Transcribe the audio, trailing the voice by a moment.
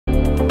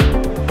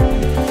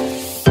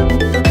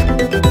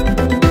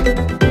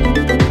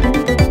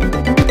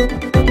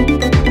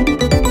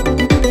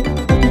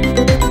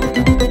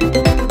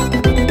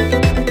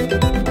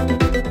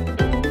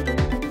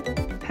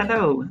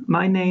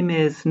My name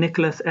is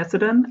Nicholas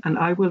Etherden, and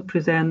I will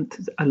present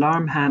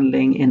alarm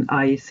handling in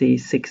IEC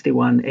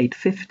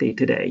 61850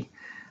 today.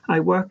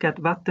 I work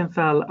at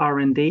Vattenfall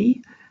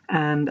R&D,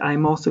 and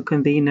I'm also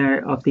convener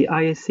of the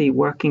IEC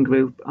working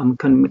group on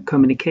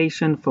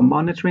communication for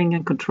monitoring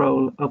and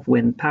control of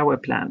wind power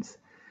plants.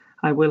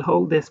 I will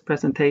hold this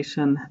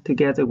presentation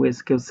together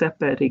with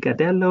Giuseppe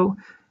Rigadello,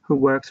 who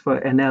works for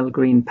Enel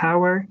Green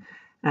Power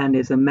and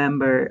is a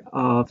member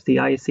of the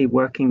IEC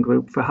working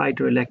group for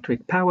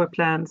hydroelectric power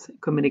plants,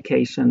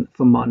 communication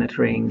for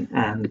monitoring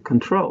and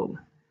control.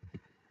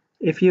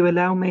 If you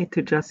allow me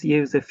to just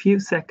use a few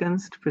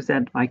seconds to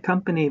present my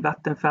company,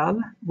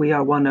 Vattenfall, we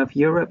are one of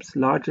Europe's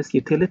largest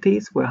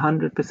utilities. We're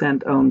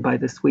 100% owned by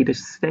the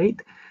Swedish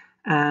state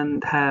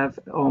and have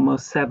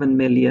almost 7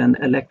 million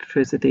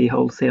electricity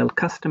wholesale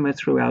customers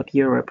throughout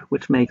Europe,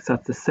 which makes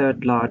us the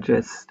third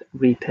largest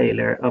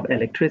retailer of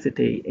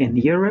electricity in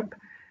Europe.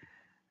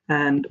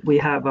 And we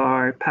have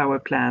our power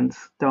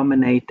plants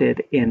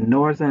dominated in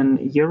Northern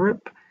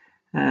Europe.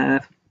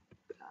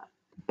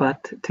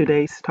 But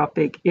today's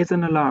topic is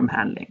an alarm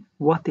handling.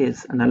 What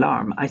is an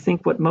alarm? I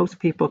think what most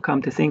people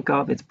come to think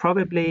of is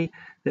probably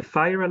the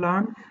fire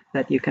alarm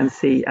that you can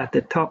see at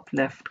the top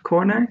left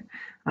corner.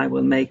 I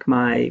will make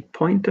my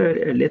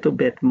pointer a little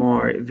bit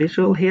more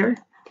visual here.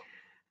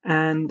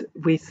 And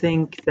we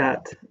think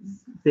that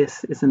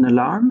this is an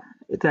alarm,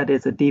 that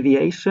is a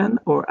deviation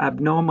or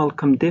abnormal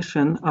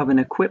condition of an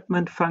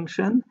equipment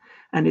function,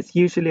 and it's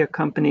usually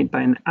accompanied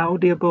by an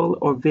audible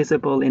or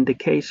visible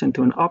indication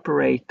to an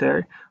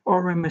operator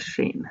or a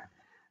machine.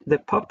 The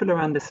popular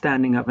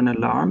understanding of an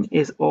alarm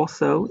is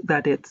also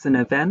that it's an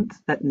event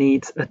that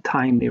needs a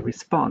timely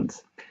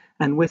response.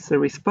 And with the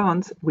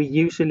response, we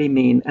usually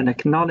mean an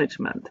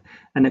acknowledgement.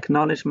 An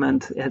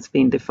acknowledgement has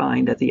been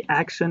defined as the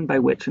action by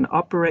which an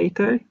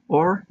operator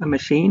or a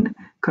machine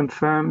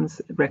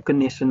confirms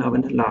recognition of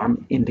an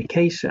alarm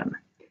indication.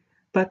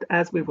 But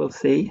as we will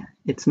see,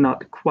 it's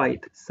not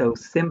quite so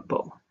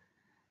simple.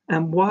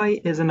 And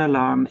why is an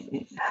alarm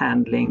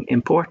handling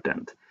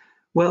important?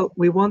 Well,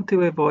 we want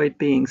to avoid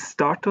being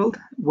startled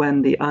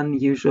when the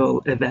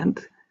unusual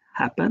event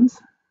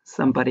happens,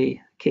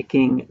 somebody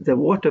kicking the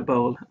water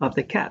bowl of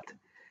the cat.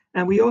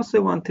 And we also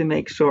want to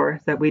make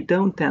sure that we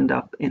don't end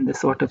up in the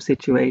sort of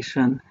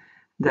situation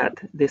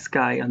that this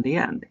guy on the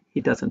end. He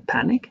doesn't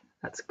panic,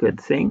 that's a good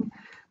thing,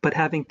 but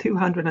having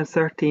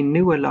 213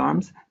 new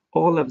alarms,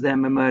 all of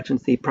them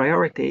emergency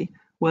priority,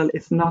 well,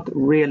 it's not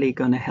really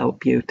going to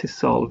help you to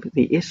solve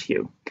the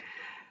issue.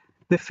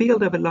 The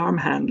field of alarm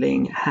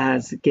handling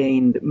has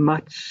gained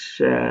much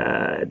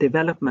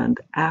development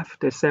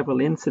after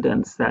several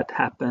incidents that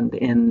happened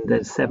in the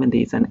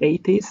 70s and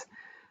 80s.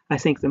 I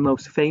think the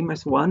most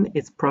famous one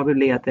is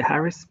probably at the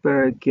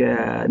Harrisburg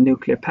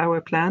nuclear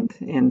power plant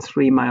in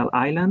 3 Mile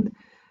Island.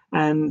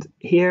 And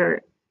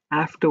here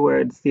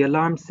afterwards, the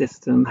alarm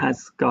system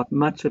has got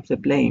much of the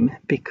blame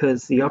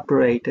because the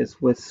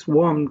operators were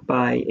swarmed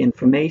by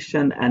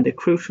information, and the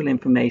crucial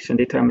information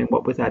determining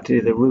what was actually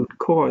the root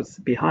cause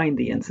behind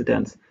the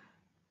incidents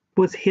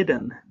was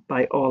hidden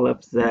by all of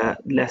the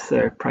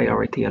lesser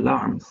priority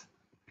alarms.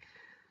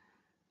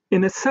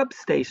 In a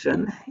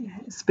substation,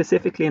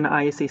 specifically in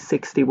IEC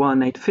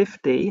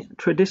 61850,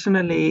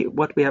 traditionally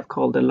what we have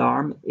called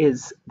alarm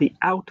is the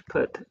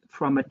output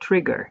from a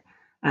trigger,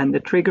 and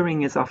the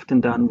triggering is often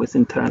done with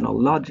internal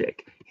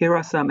logic. Here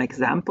are some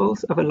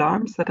examples of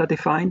alarms that are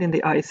defined in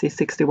the IEC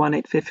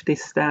 61850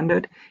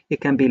 standard.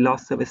 It can be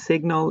loss of a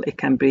signal, it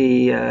can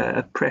be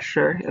a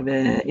pressure of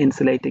an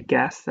insulated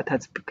gas that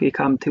has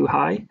become too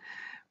high.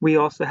 We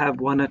also have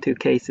 1 or 2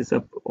 cases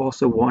of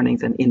also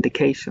warnings and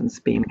indications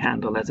being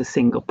handled as a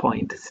single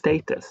point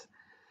status.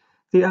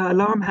 The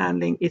alarm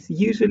handling is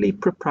usually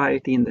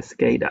proprietary in the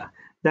SCADA.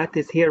 That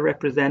is here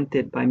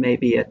represented by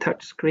maybe a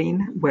touch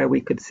screen where we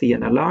could see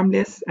an alarm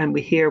list, and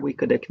here we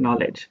could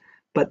acknowledge.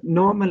 But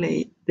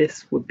normally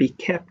this would be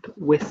kept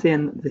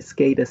within the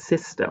SCADA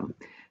system.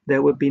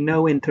 There would be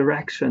no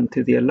interaction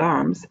to the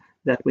alarms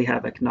that we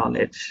have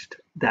acknowledged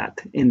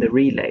that in the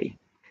relay.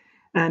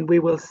 And we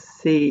will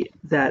see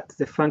that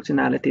the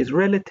functionality is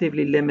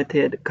relatively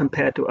limited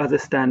compared to other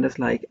standards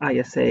like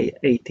ISA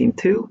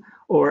 182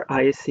 or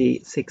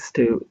IEC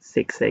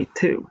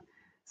 62682.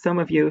 Some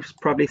of you have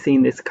probably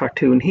seen this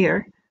cartoon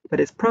here,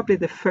 but it's probably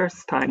the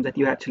first time that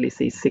you actually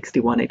see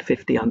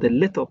 61850 on the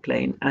little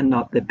plane and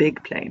not the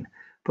big plane.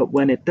 But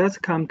when it does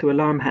come to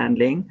alarm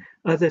handling,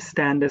 other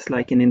standards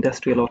like in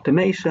industrial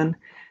automation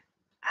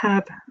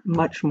have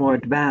much more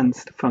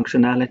advanced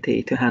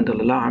functionality to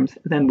handle alarms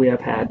than we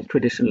have had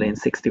traditionally in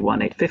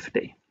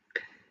 61850.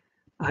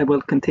 I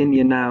will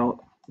continue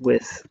now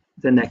with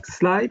the next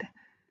slide.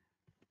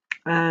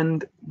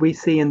 And we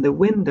see in the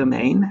wind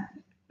domain,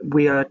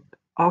 we are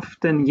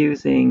often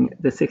using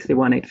the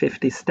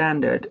 61850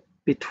 standard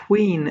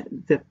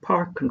between the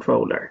park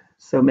controller.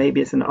 So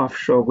maybe it's an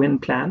offshore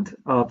wind plant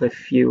of a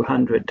few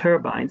hundred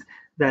turbines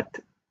that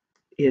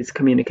is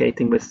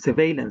communicating with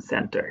surveillance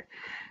center.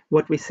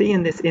 What we see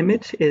in this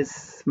image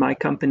is my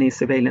company's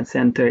surveillance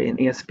center in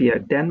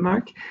Esbjerg,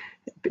 Denmark.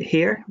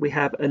 Here we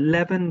have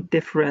 11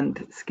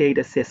 different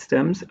SCADA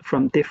systems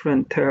from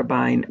different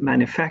turbine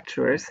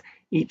manufacturers,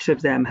 each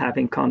of them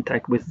having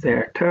contact with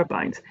their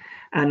turbines.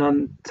 And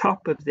on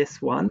top of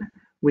this one,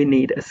 we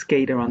need a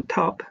SCADA on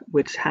top,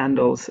 which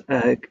handles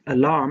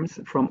alarms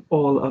from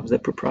all of the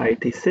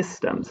proprietary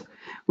systems.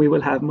 We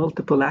will have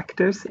multiple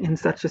actors in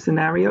such a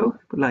scenario,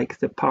 like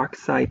the park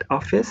site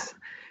office.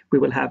 We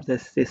will have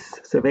this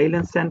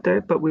surveillance center,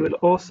 but we will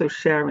also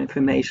share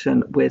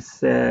information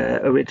with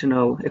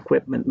original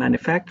equipment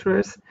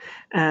manufacturers,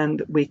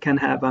 and we can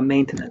have our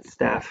maintenance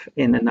staff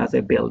in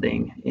another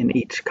building in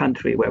each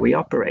country where we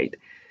operate.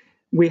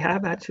 We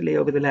have actually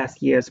over the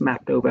last years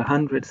mapped over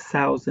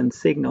 100,000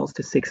 signals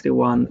to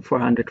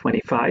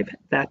 61425.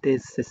 That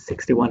is the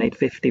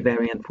 61850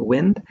 variant for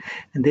wind,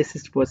 and this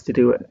was to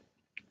do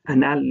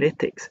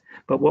analytics.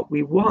 But what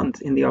we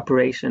want in the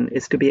operation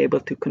is to be able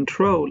to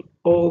control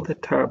all the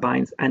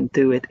turbines and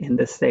do it in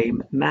the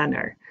same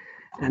manner.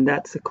 And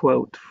that's a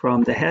quote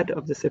from the head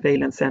of the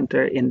surveillance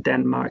center in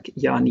Denmark,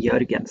 Jan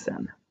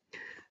Jørgensen.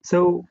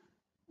 So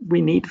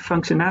we need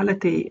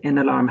functionality in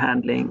alarm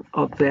handling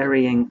of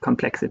varying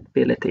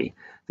complexity.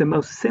 The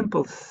most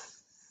simple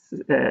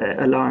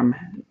alarm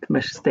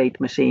state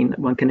machine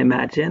one can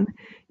imagine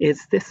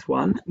is this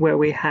one, where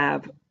we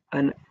have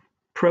a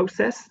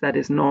process that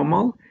is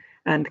normal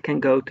and can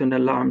go to an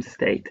alarm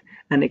state,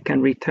 and it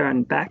can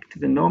return back to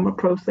the normal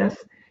process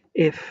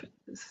if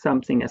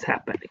something has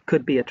happened. It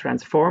could be a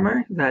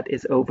transformer that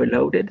is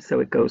overloaded,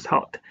 so it goes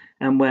hot.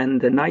 And when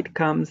the night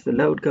comes, the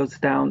load goes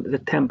down, the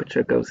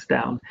temperature goes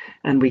down,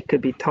 and we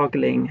could be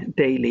toggling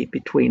daily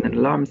between an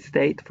alarm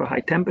state for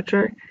high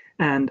temperature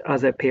and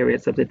other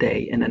periods of the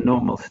day in a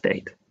normal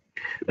state.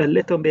 A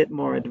little bit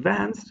more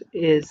advanced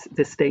is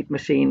the state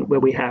machine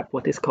where we have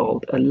what is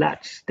called a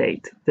latch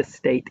state, the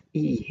state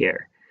E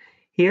here.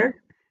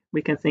 Here,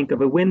 we can think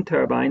of a wind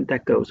turbine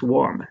that goes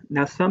warm.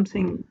 Now,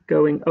 something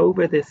going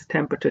over this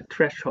temperature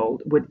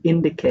threshold would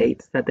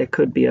indicate that there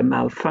could be a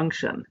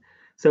malfunction.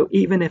 So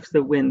even if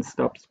the wind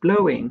stops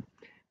blowing,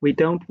 we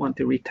don't want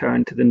to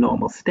return to the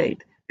normal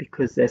state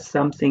because there's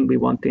something we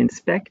want to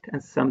inspect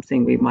and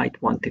something we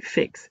might want to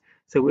fix.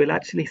 So we'll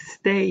actually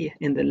stay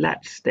in the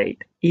latch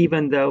state,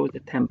 even though the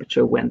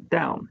temperature went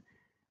down.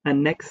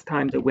 And next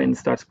time the wind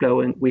starts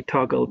blowing, we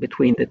toggle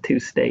between the two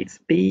states,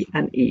 B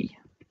and E.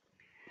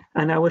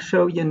 And I will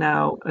show you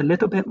now a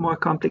little bit more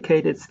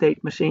complicated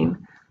state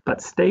machine,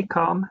 but stay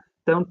calm,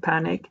 don't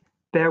panic,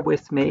 bear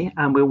with me,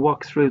 and we'll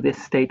walk through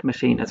this state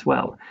machine as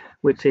well,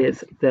 which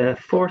is the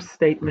fourth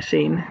state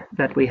machine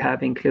that we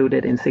have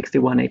included in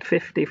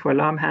 61850 for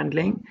alarm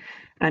handling.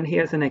 And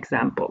here's an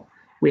example.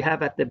 We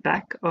have at the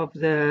back of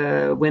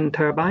the wind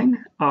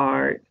turbine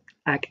our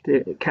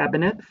active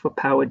cabinet for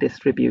power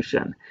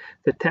distribution.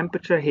 The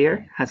temperature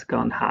here has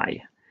gone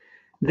high.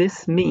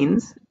 This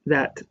means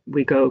that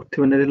we go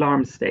to an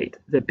alarm state,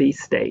 the B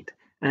state,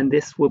 and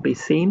this will be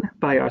seen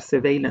by our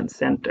surveillance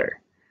center.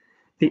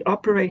 The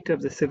operator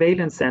of the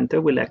surveillance center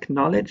will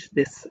acknowledge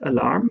this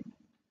alarm,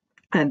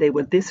 and they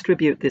will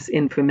distribute this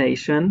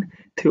information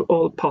to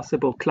all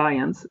possible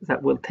clients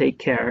that will take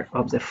care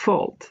of the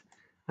fault.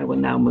 I will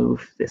now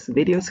move this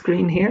video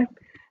screen here,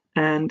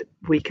 and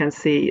we can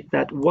see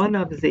that one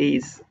of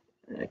these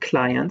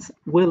clients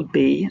will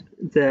be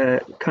the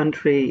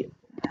country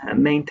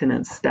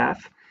maintenance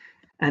staff,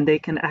 and they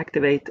can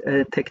activate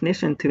a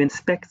technician to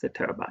inspect the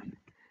turbine.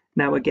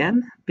 Now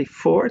again,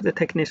 before the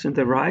technicians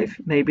arrive,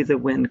 maybe the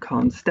wind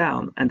calms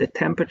down and the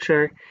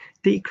temperature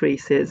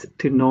decreases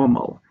to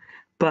normal,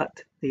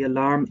 but the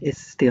alarm is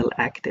still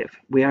active.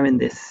 We are in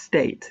this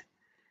state,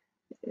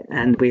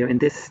 and we are in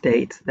this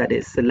state that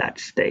is the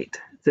latch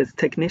state. The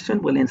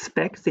technician will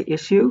inspect the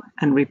issue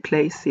and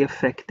replace the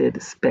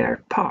affected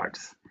spare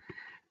parts.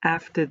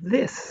 After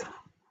this,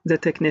 the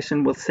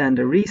technician will send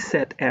a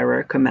reset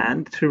error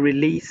command to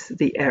release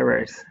the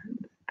errors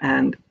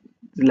and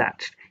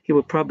latch. He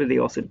will probably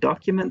also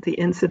document the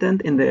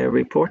incident in the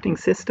reporting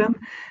system,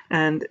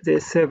 and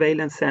the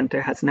surveillance center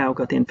has now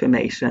got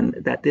information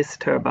that this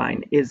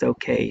turbine is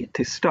okay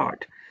to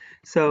start.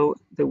 So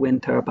the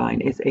wind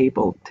turbine is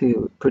able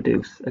to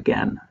produce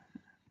again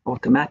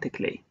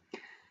automatically.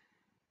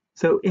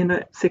 So in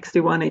a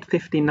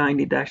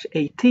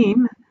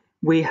 61850-90-18,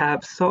 we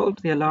have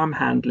solved the alarm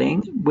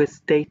handling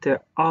with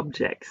data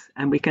objects,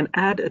 and we can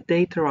add a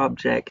data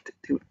object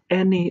to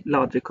any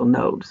logical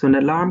node. So an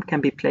alarm can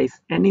be placed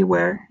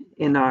anywhere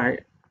in our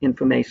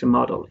information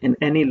model, in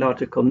any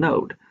logical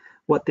node.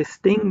 What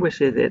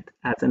distinguishes it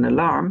as an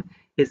alarm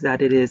is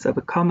that it is of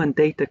a common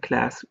data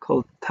class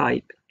called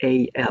type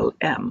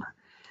ALM.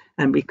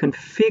 And we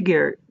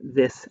configure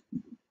this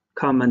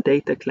common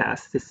data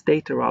class, this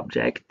data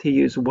object, to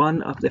use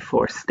one of the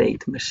 4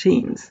 state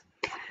machines.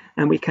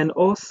 And we can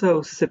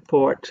also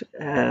support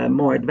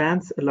more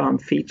advanced alarm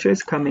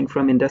features coming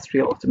from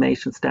industrial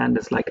automation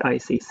standards like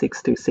IEC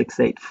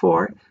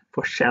 62684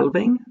 for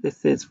shelving.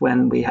 This is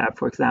when we have,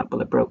 for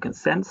example, a broken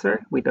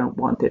sensor. We don't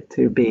want it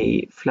to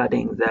be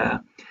flooding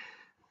the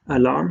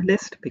alarm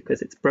list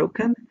because it's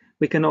broken.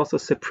 We can also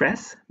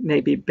suppress,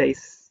 maybe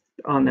based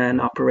on an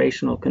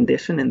operational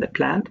condition in the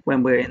plant.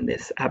 When we're in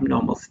this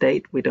abnormal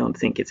state, we don't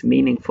think it's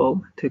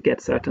meaningful to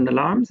get certain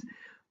alarms.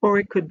 Or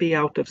it could be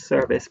out of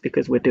service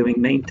because we're doing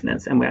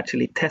maintenance and we're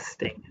actually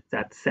testing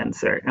that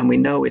sensor and we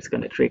know it's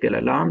going to trigger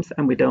alarms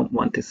and we don't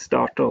want to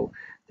startle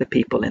the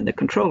people in the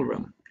control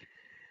room.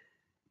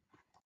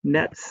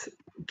 Let's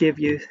give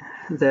you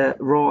the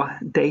raw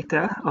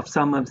data of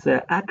some of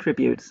the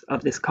attributes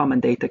of this common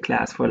data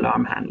class for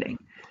alarm handling.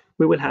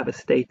 We will have a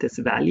status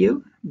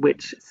value,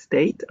 which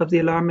state of the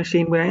alarm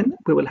machine we're in.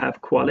 We will have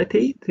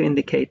quality to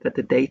indicate that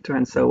the data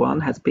and so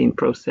on has been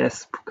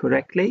processed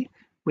correctly.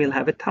 We'll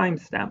have a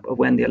timestamp of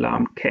when the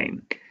alarm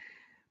came.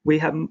 We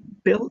have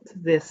built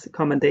this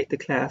common data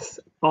class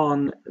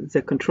on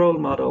the control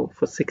model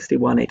for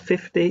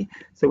 61850.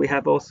 So we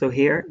have also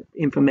here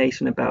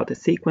information about a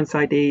sequence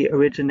ID,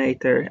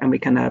 originator, and we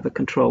can have a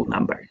control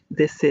number.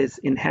 This is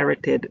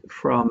inherited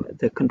from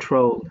the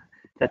control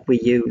that we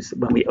use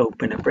when we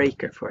open a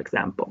breaker, for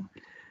example.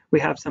 We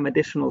have some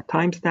additional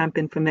timestamp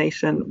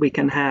information. We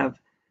can have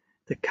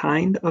the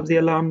kind of the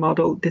alarm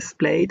model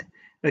displayed,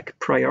 a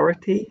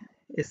priority.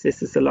 Is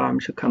this alarm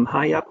should come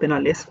high up in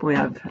our list? We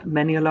have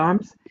many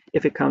alarms.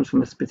 If it comes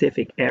from a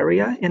specific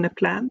area in a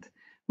plant,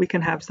 we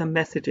can have some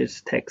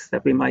messages text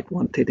that we might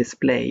want to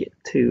display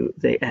to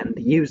the end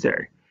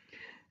user.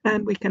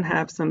 And we can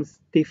have some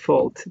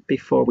default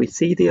before we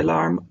see the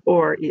alarm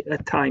or a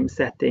time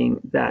setting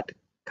that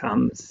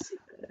comes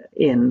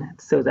in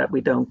so that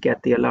we don't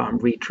get the alarm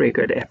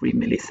re-triggered every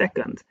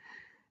millisecond.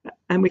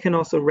 And we can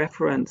also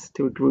reference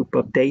to a group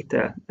of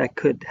data that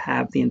could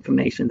have the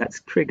information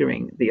that's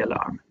triggering the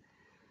alarm.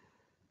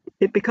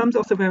 It becomes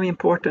also very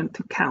important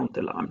to count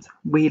alarms.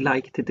 We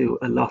like to do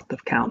a lot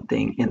of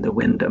counting in the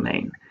wind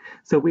domain.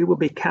 So we will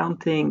be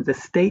counting the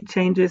state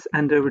changes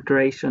and the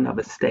duration of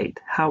a state.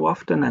 How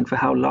often and for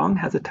how long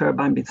has a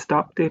turbine been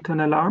stopped due to an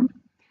alarm?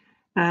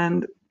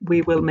 And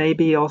we will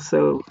maybe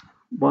also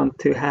want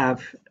to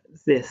have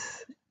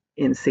this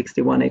in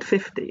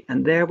 61850.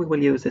 And there we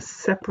will use a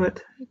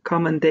separate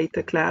common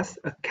data class,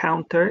 a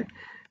counter,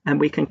 and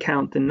we can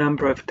count the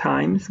number of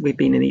times we've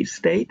been in each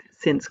state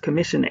since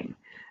commissioning.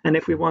 And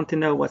if we want to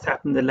know what's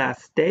happened the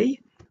last day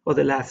or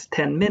the last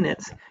 10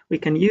 minutes, we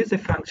can use a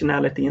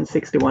functionality in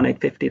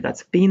 61850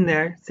 that's been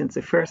there since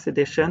the first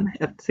edition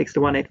of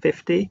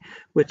 61850,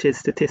 which is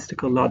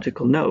statistical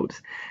logical nodes.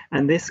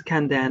 And this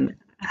can then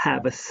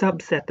have a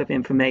subset of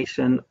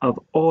information of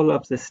all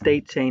of the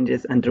state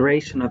changes and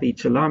duration of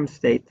each alarm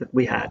state that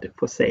we had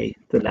for, say,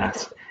 the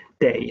last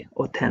day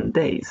or 10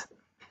 days.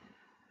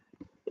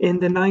 In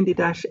the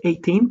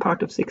 90-18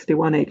 part of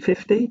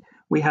 61850,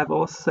 we have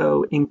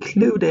also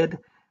included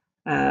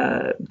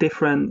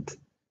different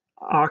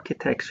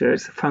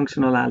architectures,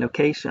 functional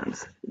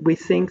allocations. We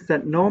think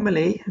that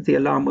normally the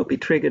alarm will be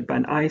triggered by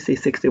an IEC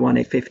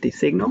 61850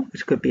 signal,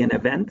 which could be an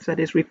event that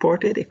is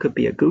reported, it could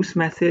be a goose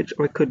message,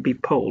 or it could be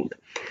polled.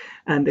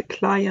 And the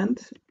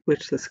client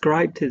which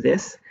subscribe to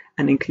this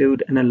and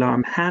include an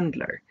alarm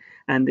handler.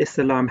 And this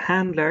alarm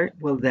handler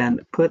will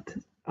then put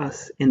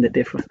us in the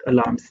different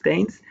alarm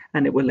states,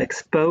 and it will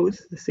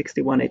expose the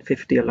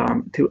 61850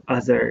 alarm to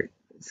other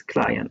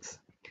clients.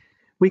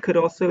 We could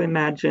also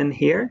imagine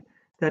here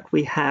that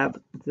we have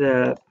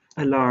the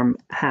alarm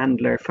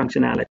handler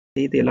functionality,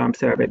 the alarm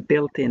server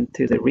built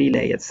into the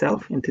relay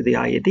itself, into the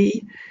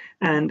IED,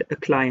 and a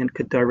client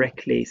could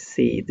directly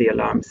see the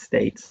alarm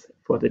states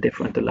for the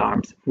different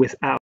alarms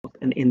without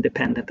an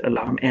independent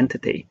alarm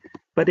entity.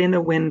 But in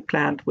a wind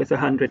plant with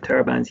 100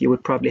 turbines, you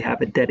would probably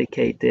have a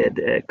dedicated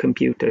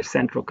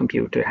central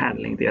computer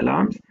handling the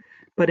alarms.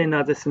 But in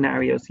other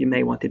scenarios, you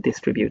may want to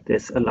distribute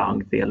this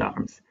along the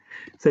alarms.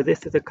 So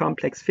this is a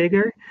complex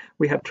figure.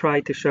 We have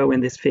tried to show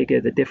in this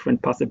figure the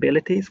different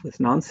possibilities with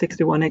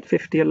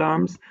non-61850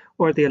 alarms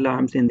or the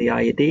alarms in the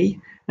IED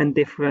and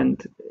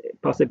different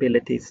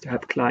possibilities to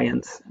have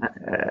clients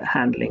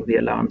handling the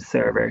alarm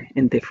server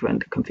in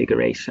different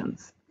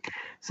configurations.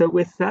 So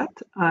with that,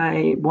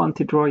 I want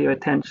to draw your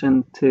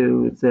attention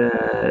to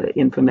the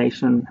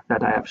information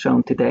that I have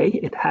shown today.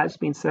 It has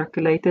been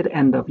circulated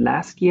end of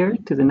last year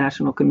to the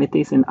national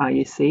committees in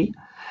IEC.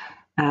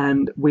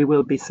 And we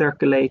will be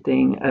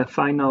circulating a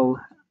final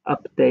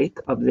update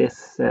of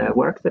this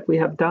work that we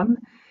have done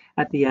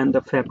at the end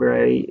of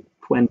February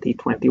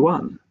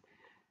 2021.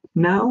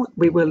 Now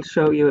we will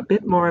show you a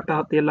bit more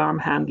about the alarm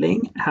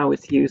handling, how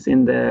it's used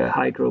in the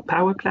hydro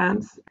power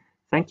plants.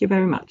 Thank you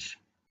very much.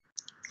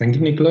 Thank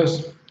you,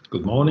 Nicholas.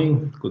 Good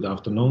morning, good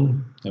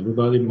afternoon,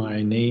 everybody.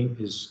 My name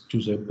is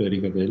Giuseppe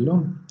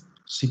Rigadello,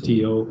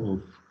 CTO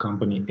of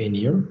company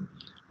Enel.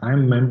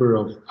 I'm a member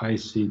of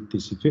IEC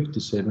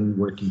TC57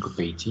 working group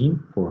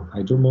 18 for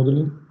hydro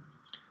modeling.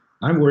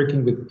 I'm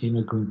working with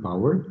Enel Green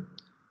Power,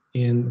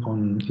 and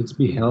on its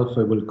behalf,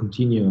 I will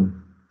continue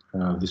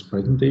this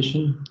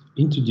presentation,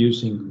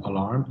 introducing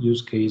alarm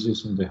use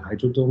cases in the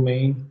hydro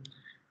domain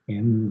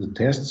and the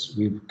tests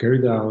we've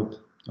carried out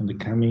on the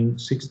coming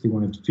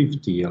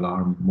 6150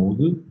 alarm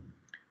model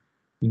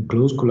in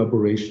close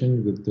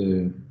collaboration with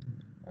the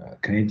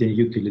Canadian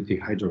utility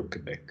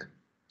Hydro-Quebec.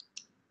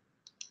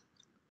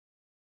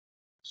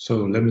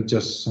 So let me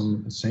just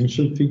some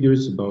essential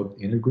figures about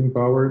Enel Green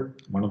Power,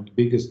 one of the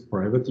biggest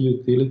private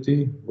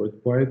utility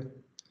worldwide,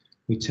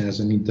 which has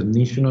an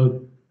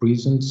international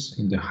presence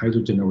in the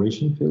hydro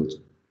generation field.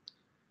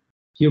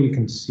 Here we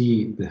can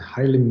see the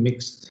highly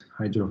mixed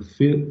hydro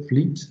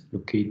fleet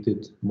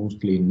located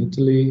mostly in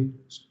Italy,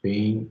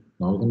 Spain,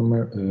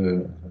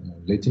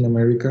 Latin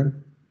America.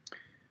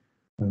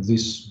 And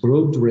this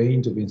broad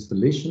range of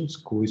installations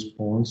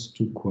corresponds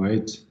to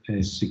quite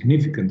a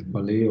significant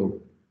palette of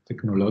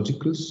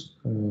technological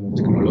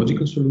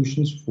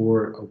solutions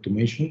for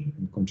automation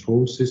and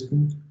control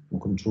systems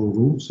and control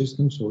room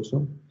systems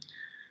also.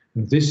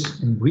 And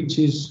this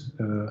enriches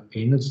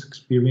Enel's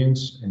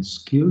experience and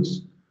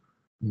skills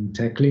in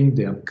tackling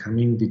the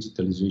upcoming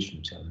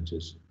digitalization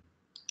challenges.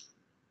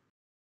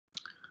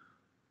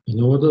 In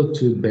order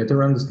to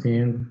better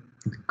understand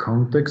the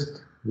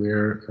context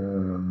where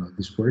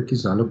this work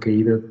is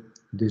allocated,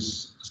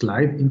 this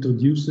slide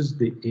introduces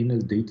the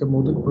Enel Data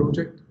Model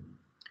Project,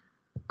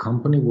 a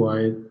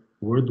company-wide,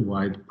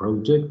 worldwide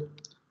project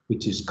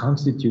which is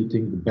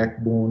constituting the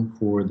backbone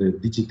for the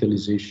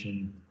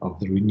digitalization of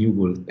the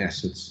renewable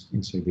assets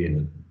inside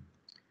Enel.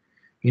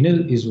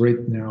 Enel is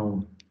right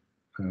now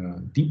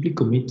deeply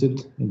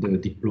committed in the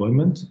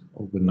deployment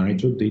of the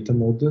Nitro data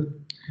model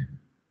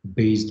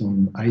based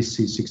on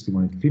IEC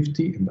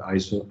 61850 and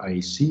ISO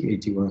IEC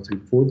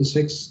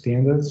 81346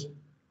 standards.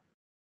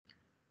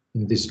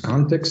 In this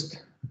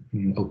context,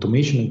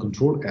 automation and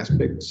control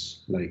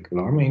aspects like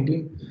alarm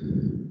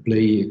handling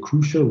play a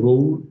crucial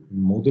role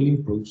in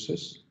modeling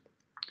process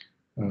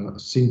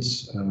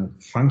since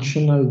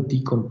functional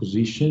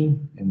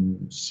decomposition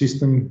and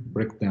system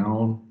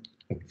breakdown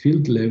at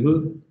field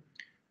level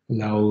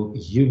allow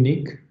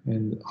unique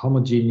and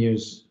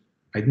homogeneous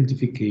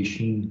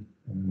identification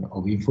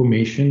of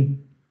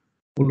information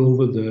all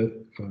over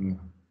the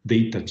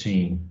data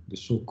chain, the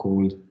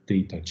so-called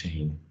data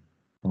chain,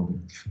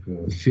 from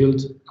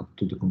field up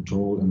to the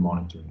control and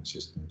monitoring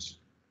systems.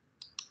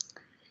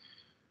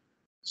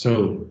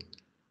 So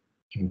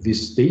in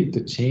this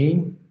data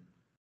chain,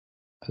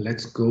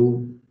 let's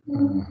go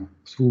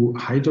through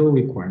hydro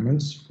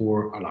requirements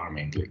for alarm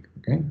handling.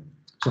 Okay,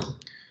 so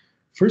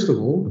first of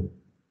all,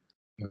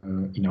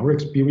 in our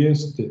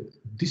experience, the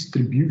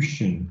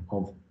distribution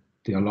of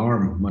the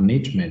alarm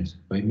management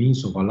by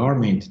means of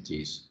alarm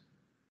entities,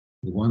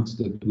 the ones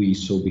that we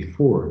saw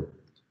before,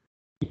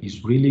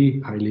 is really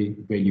highly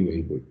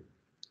valuable.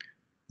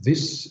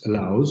 This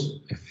allows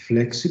a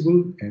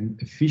flexible and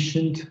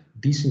efficient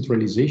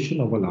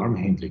decentralization of alarm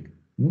handling,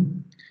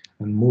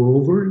 and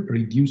moreover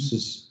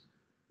reduces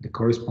the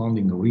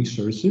corresponding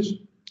resources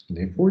and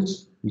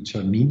efforts which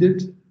are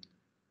needed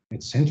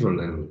at central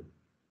level,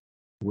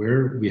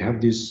 where we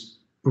have this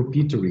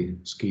proprietary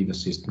SCADA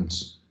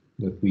systems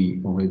that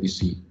we already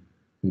see,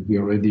 that we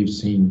already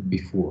seen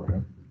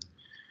before.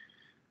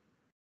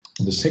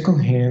 On the second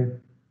hand,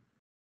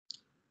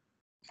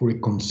 for a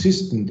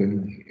consistent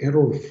and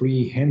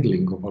error-free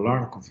handling of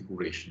alarm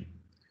configuration,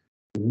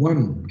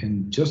 one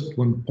and just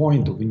one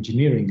point of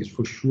engineering is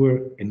for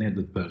sure an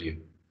added value.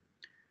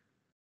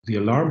 The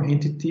alarm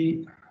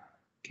entity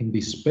can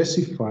be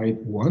specified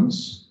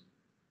once,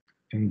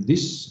 and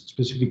this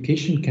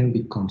specification can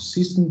be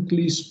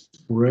consistently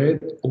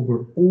spread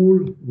over all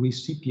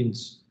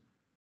recipients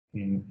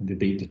in the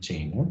data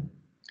chain.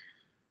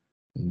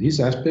 In this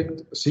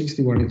aspect,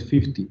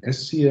 61850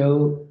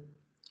 SCL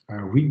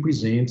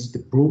represents the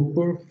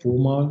proper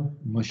formal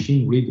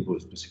machine-readable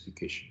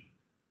specification.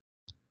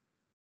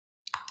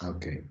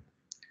 Okay.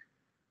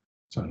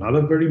 So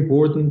another very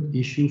important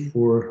issue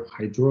for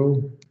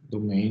hydro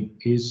domain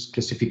is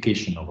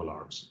classification of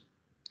alarms.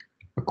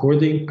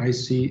 According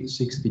IEC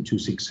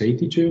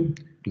 62682,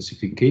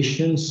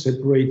 classification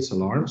separates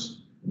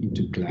alarms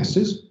into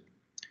classes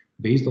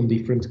based on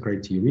different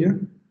criteria.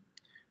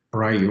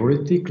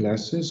 Priority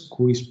classes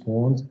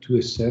correspond to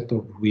a set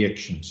of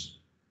reactions,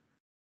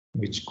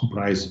 which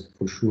comprise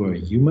for sure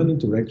human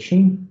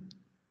interaction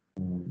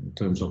in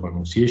terms of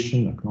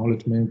annunciation,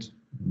 acknowledgement,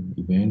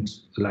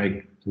 events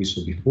like we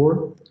saw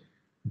before,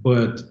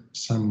 but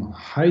some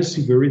high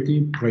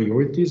severity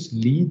priorities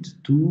lead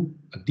to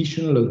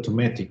additional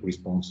automatic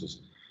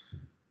responses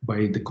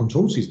by the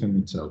control system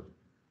itself,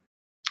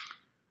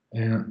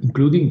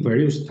 including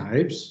various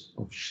types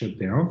of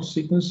shutdown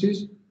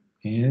sequences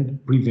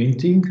and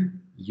preventing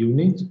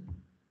unit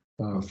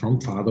from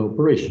further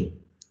operation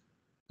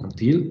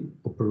until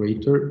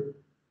operator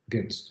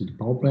gets to the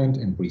power plant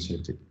and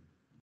resets it.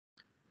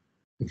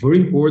 A very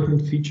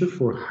important feature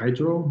for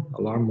hydro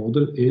alarm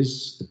model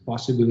is the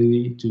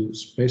possibility to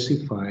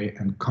specify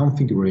and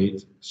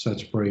configure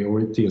such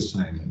priority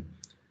assignment,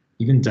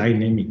 even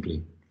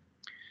dynamically.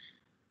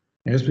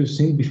 As we've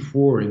seen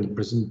before in the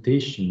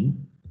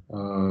presentation,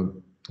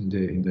 in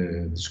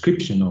the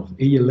description of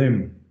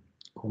ALM,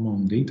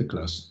 Common Data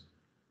Class,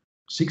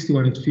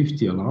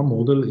 61850 alarm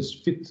model is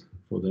fit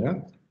for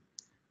that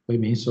by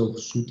means of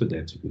suited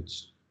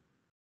attributes.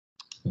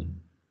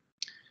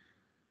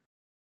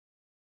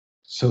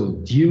 So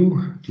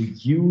due to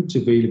huge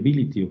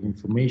availability of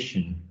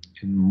information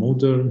in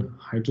modern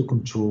hydro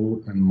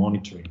control and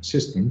monitoring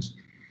systems,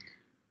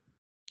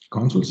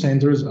 control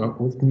centers are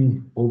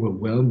often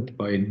overwhelmed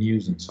by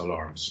nuisance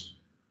alarms.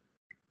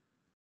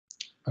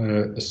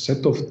 A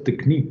set of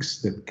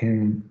techniques that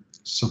can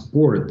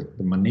support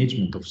the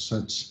management of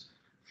such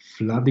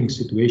flooding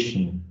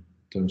situation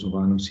in terms of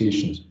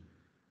annunciations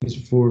is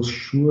for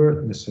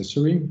sure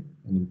necessary and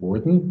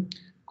important.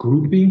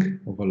 Grouping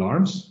of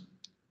alarms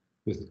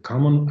with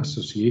common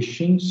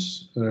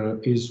associations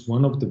is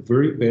one of the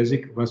very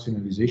basic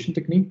rationalization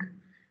technique.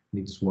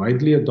 It's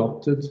widely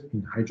adopted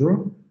in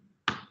hydro.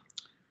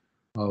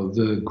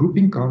 The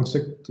grouping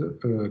concept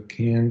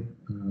can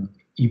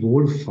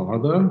evolve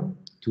further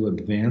to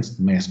advanced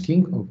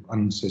masking of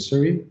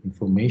unnecessary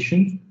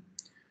information.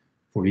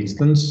 For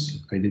instance,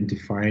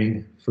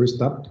 identifying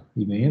first up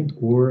event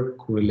or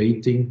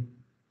correlating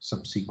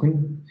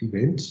subsequent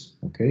events,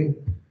 okay,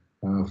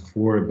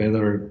 for a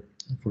better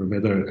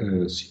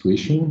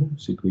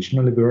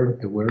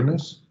situational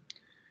awareness.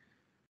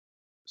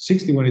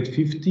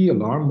 61850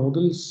 alarm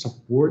model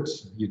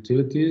supports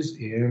utilities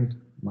and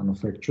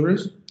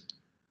manufacturers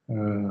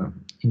in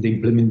the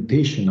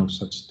implementation of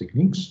such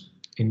techniques,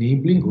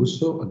 enabling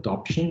also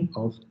adoption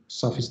of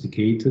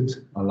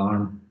sophisticated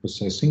alarm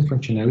processing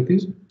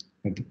functionalities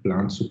at the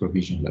plant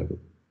supervision level.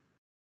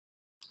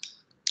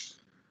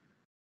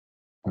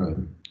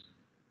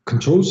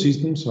 Control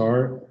systems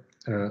are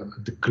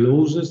the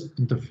closest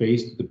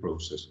interface to the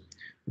process.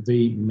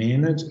 They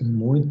manage and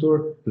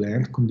monitor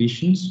plant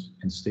conditions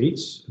and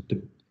states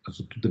to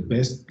the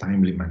best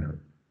timely manner.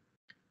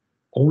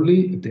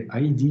 Only at the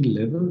ID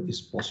level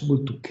is possible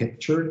to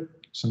capture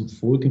some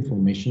fault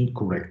information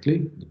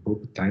correctly, the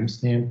proper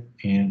timestamp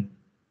and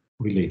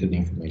related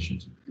information.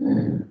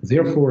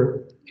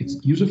 Therefore,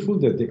 it's useful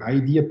that the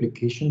ID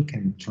application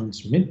can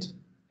transmit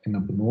an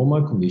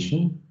abnormal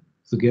condition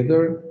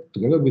together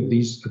with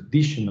this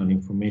additional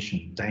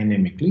information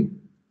dynamically,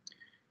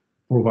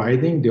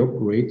 providing the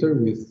operator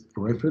with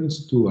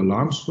reference to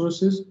alarm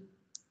sources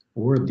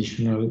or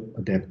additional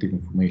adaptive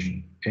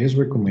information, as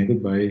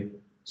recommended by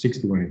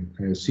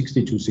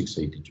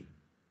 62682.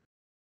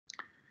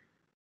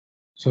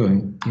 So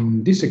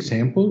in this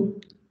example,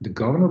 the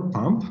governor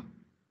pump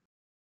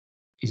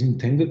is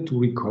intended to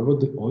recover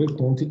the oil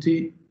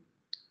quantity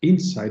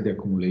inside the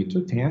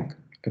accumulator tank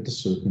at a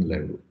certain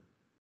level.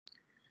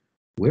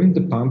 When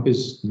the pump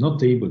is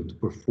not able to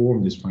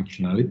perform this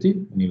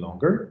functionality any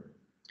longer,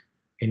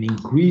 an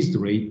increased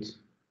rate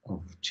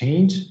of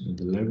change in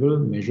the level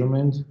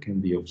measurement can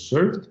be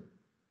observed.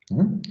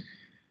 And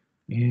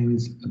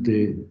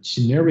the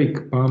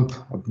generic pump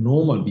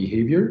abnormal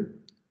behavior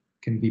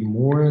can be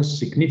more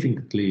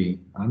significantly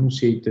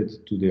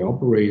annunciated to the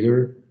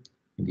operator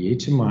in the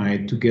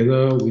HMI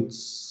together with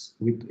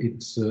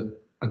its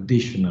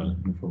additional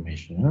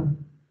information.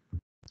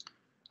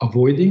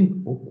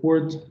 Avoiding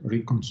awkward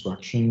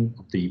reconstruction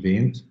of the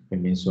event by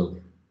means of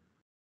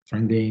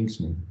findings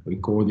and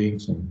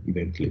recordings and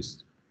event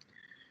lists.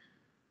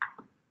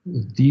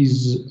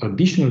 These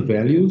additional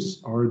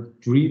values are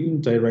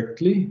driven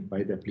directly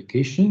by the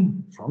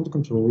application from the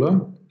controller,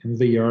 and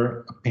they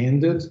are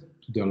appended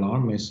to the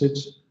alarm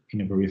message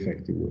in a very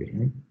effective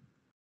way.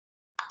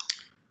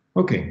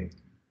 Okay,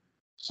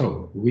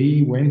 so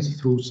we went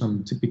through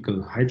some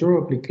typical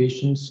hydro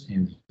applications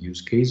and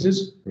use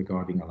cases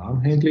regarding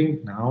alarm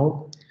handling.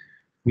 Now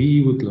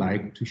we would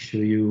like to show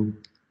you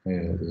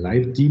a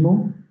live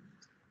demo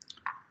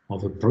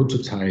of a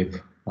prototype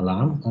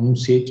alarm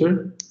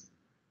annunciator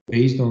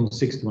based on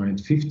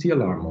 61850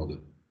 alarm model.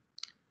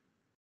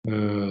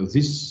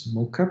 This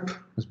mockup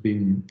has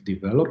been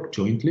developed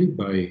jointly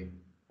by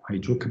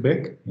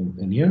Hydro-Quebec and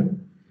Enel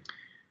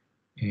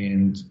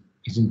and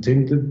is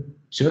intended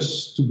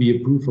just to be a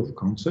proof of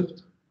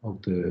concept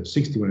of the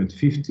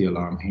 61850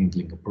 alarm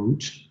handling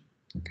approach.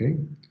 Okay.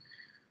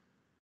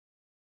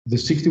 The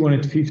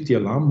 61850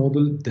 alarm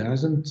model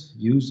doesn't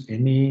use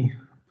any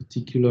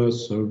particular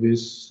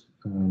service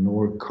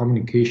nor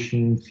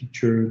communication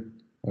feature,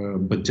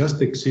 but just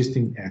the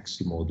existing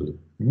AXI model.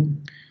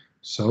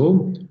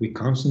 So we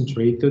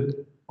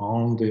concentrated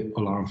on the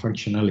alarm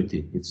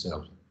functionality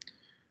itself.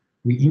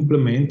 We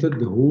implemented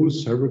the whole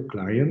server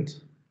client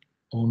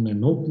on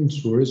an open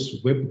source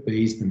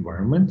web-based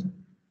environment,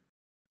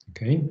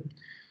 okay,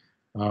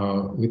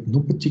 with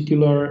no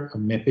particular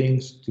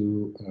mappings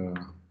to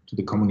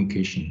the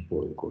communication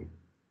protocol.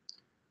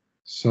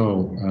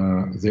 So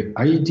the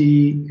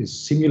ID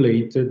is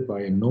simulated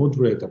by a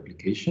Node-RED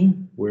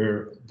application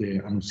where the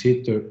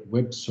annunciator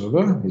web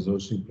server is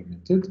also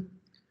implemented.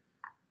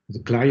 The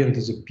client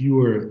is a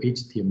pure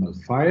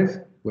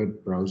HTML5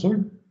 web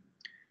browser.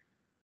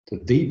 The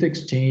data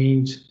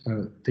exchange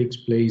takes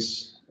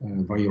place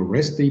via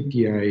REST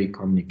API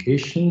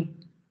communication,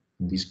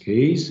 in this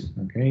case,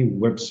 okay,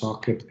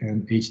 WebSocket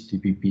and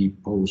HTTP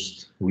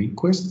post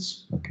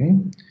requests, okay.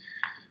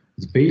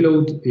 The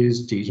payload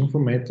is JSON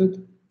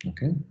formatted,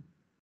 okay.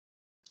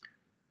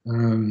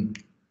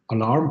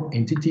 Alarm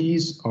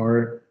entities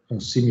are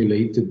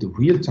simulated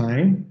real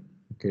time,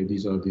 okay.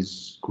 These are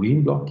this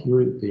green block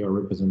here, they are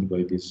represented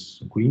by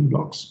these green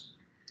blocks.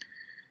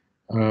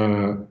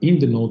 in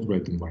the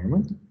Node-RED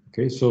environment.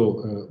 Okay,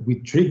 so we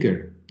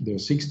trigger the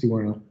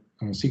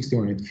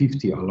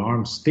 6150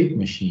 alarm state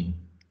machine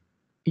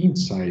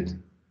inside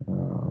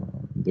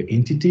the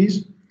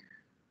entities,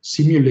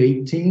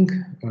 simulating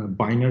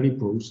binary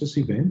process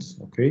events.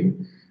 Okay,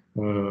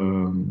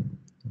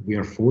 we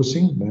are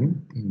forcing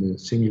them in the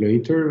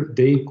simulator.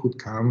 They could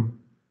come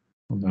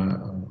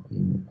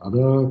in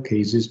other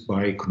cases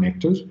by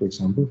connectors, for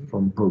example,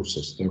 from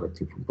process,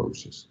 directly from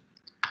process.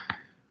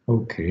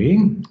 Okay,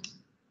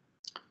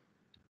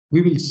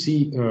 we will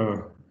see,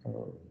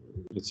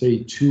 let's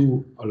say,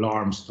 two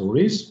alarm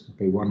stories.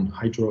 Okay, one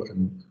hydro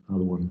and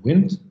another one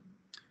wind.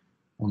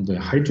 On the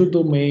hydro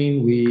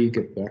domain, we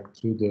get back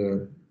to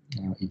the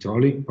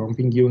hydraulic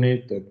pumping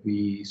unit that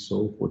we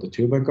saw for the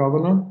turbine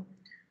governor.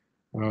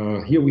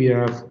 Here we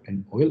have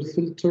an oil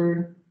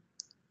filter,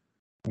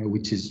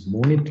 which is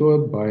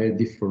monitored by a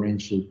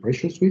differential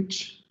pressure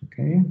switch.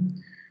 Okay,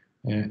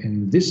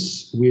 and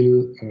this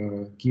will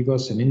give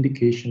us an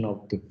indication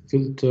of the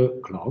filter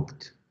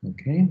clogged.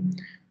 Okay,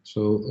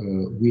 so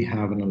we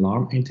have an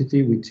alarm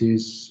entity which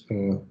is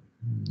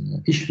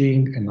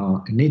issuing an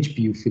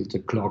HPU filter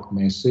clock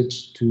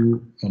message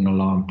to an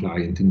alarm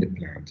client in the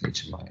plant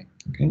HMI.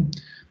 Okay,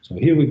 so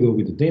here we go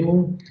with the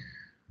demo.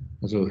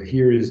 So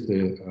here is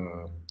the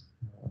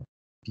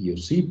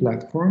POC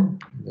platform,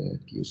 the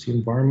POC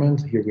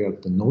environment. Here we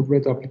have the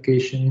Node-RED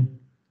application.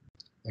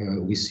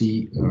 We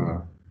see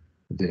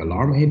the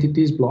alarm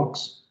entities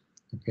blocks.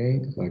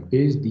 Okay, like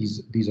this.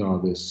 These are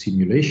the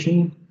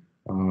simulation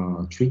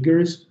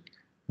triggers.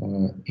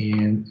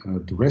 And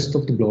the rest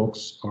of the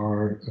blocks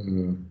are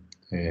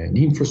an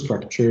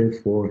infrastructure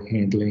for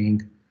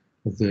handling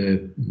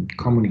the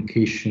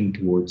communication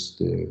towards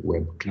the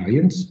web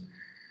clients.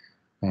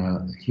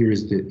 Here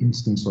is the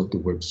instance of the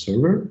web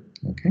server.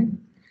 Okay,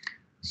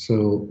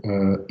 so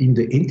in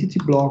the entity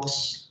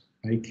blocks,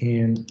 I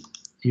can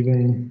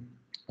even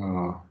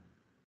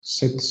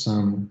set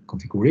some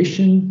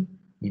configuration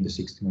in the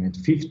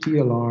 6950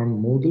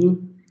 alarm model.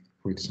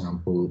 For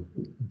example,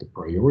 the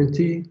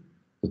priority,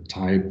 the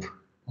type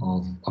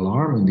of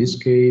alarm. In this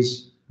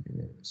case,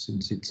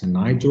 since it's an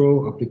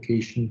hydro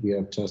application, we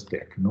have just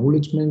the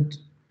acknowledgement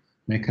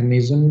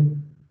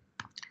mechanism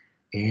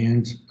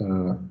and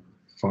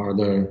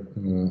further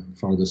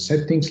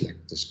settings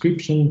like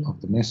description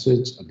of the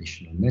message,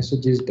 additional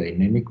messages,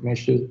 dynamic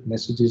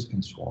messages,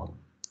 and so on.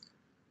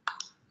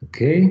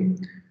 Okay,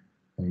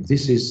 and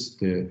this is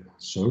the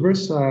server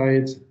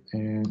side,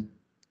 and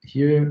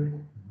here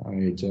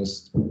I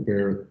just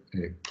prepare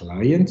a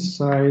client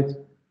side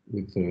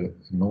with a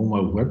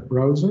normal web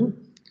browser.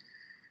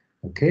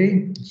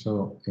 Okay,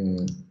 so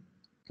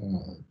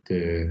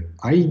the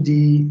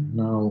ID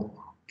now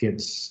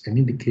gets an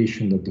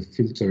indication that the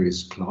filter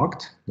is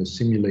clogged, the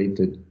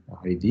simulated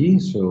ID.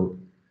 So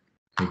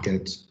I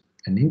get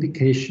an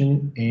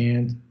indication,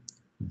 and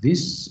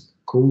this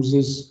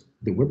causes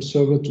the web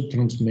server to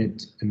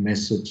transmit a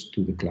message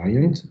to the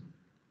client.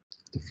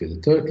 The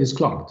filter is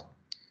clogged.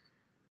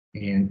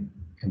 And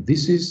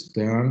this is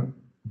done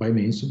by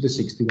means of the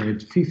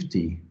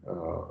 6150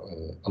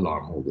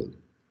 alarm model.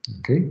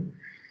 Okay,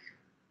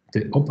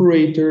 the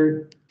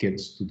operator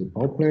gets to the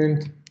power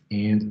plant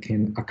and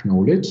can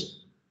acknowledge,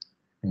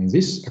 and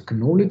this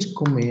acknowledge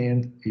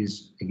command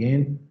is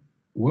again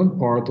one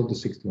part of the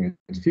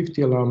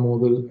 6150 alarm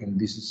model, and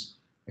this is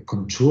a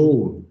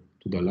control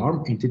to the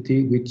alarm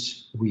entity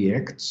which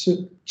reacts,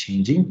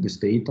 changing the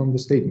state on the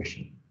state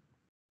machine.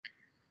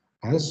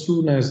 As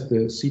soon as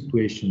the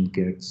situation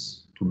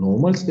gets to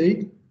normal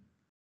state,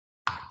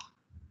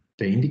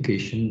 the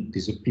indication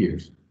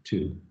disappears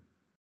too.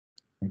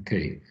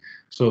 Okay,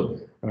 so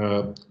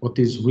what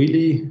is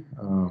really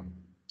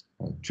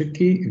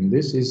tricky in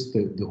this is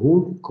that the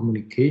whole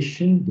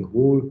communication, the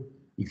whole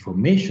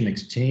information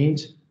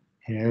exchange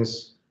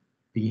has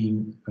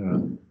been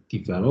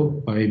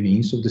developed by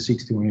means of the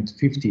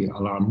 6150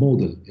 alarm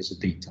model as a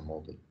data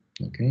model.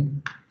 Okay,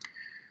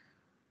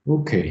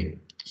 okay,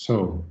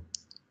 so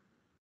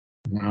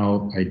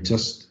now I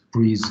just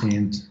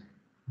present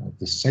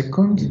the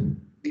second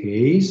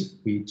case,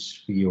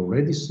 which we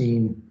already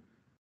seen.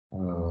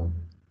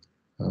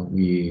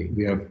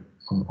 We have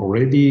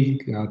already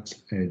got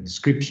a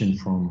description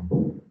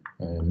from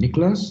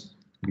Nicholas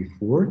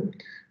before.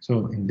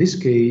 So in this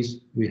case,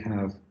 we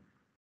have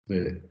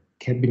the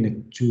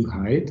cabinet 2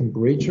 high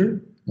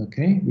temperature,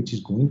 okay, which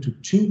is going to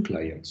 2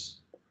 clients.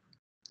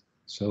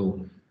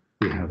 So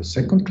we have a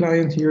second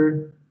client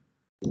here,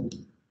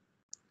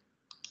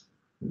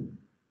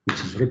 which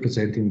is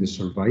representing the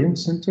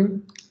surveillance center.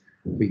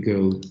 We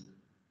go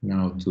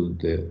now to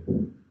the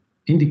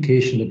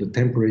indication that the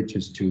temperature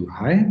is too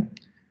high,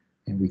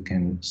 and we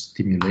can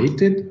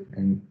stimulate it,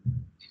 and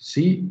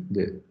see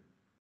the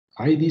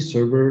ID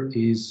server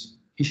is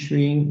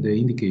issuing the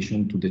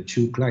indication to the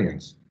 2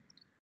 clients.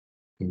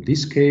 In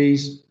this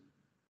case,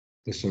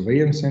 the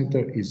surveillance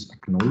center is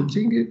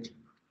acknowledging it,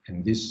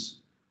 and this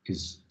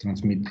is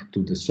transmitted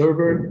to the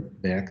server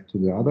back to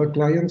the other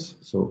clients.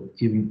 So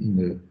even in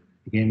the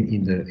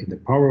in the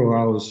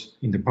powerhouse,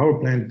 in the power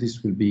plant,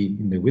 this will be,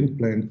 in the wind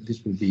plant,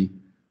 this will be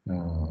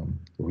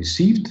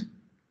received.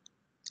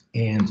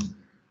 And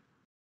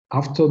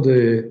after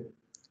the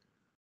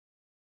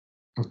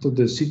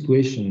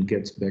situation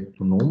gets back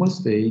to normal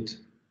state,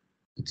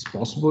 it's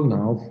possible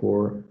now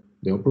for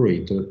the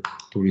operator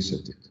to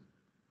reset it.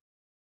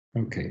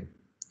 Okay,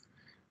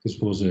 this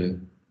was a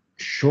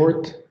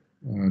short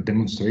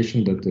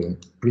demonstration that the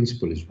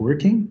principle is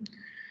working.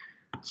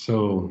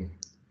 So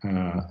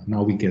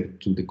now we get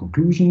to the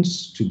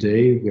conclusions.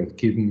 Today we have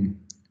given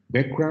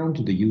background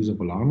to the use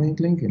of alarm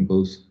handling in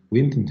both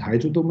wind and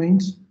hydro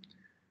domains.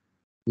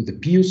 With the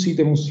POC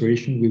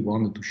demonstration, we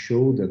wanted to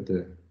show that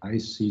the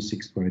IEC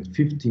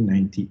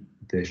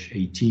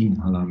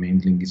 6.5090-18 alarm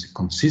handling is a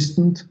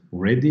consistent,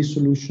 ready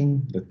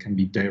solution that can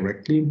be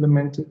directly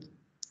implemented.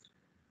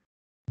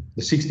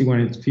 The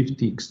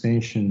 6150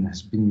 extension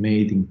has been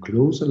made in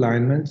close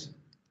alignment,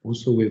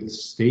 also with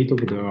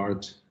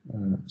state-of-the-art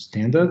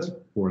standards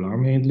for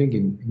alarm handling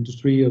in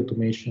industry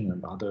automation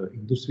and other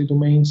industry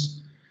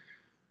domains.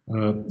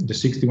 The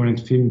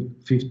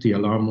 6150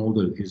 alarm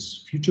model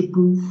is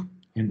future-proof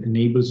and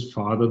enables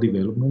further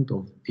development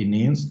of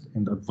enhanced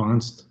and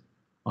advanced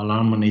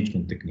alarm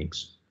management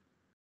techniques.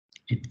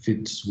 It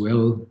fits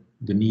well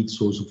the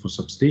needs also for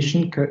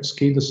substation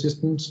SCADA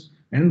systems,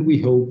 and we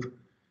hope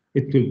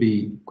it will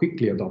be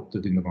quickly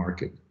adopted in the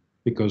market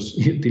because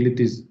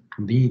utilities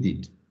need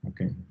it.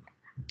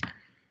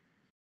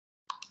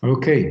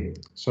 Okay,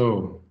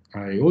 so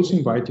I also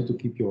invite you to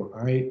keep your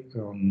eye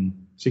on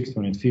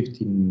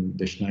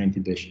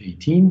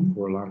 6.15-90-18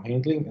 for alarm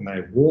handling, and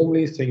I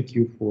warmly thank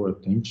you for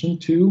attention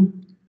too.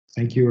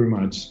 Thank you very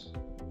much.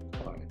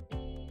 Bye.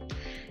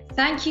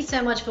 Thank you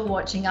so much for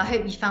watching. I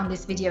hope you found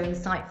this video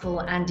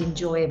insightful and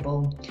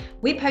enjoyable.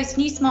 We post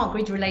new smart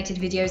grid related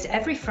videos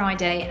every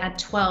Friday at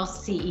 12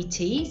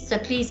 CET, so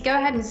please go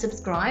ahead and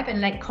subscribe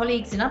and let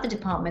colleagues in other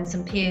departments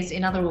and peers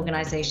in other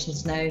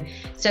organisations know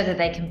so that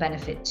they can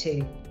benefit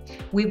too.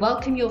 We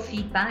welcome your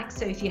feedback,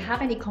 so if you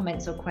have any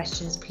comments or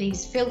questions,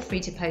 please feel free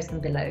to post them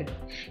below.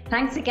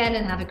 Thanks again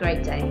and have a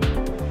great day.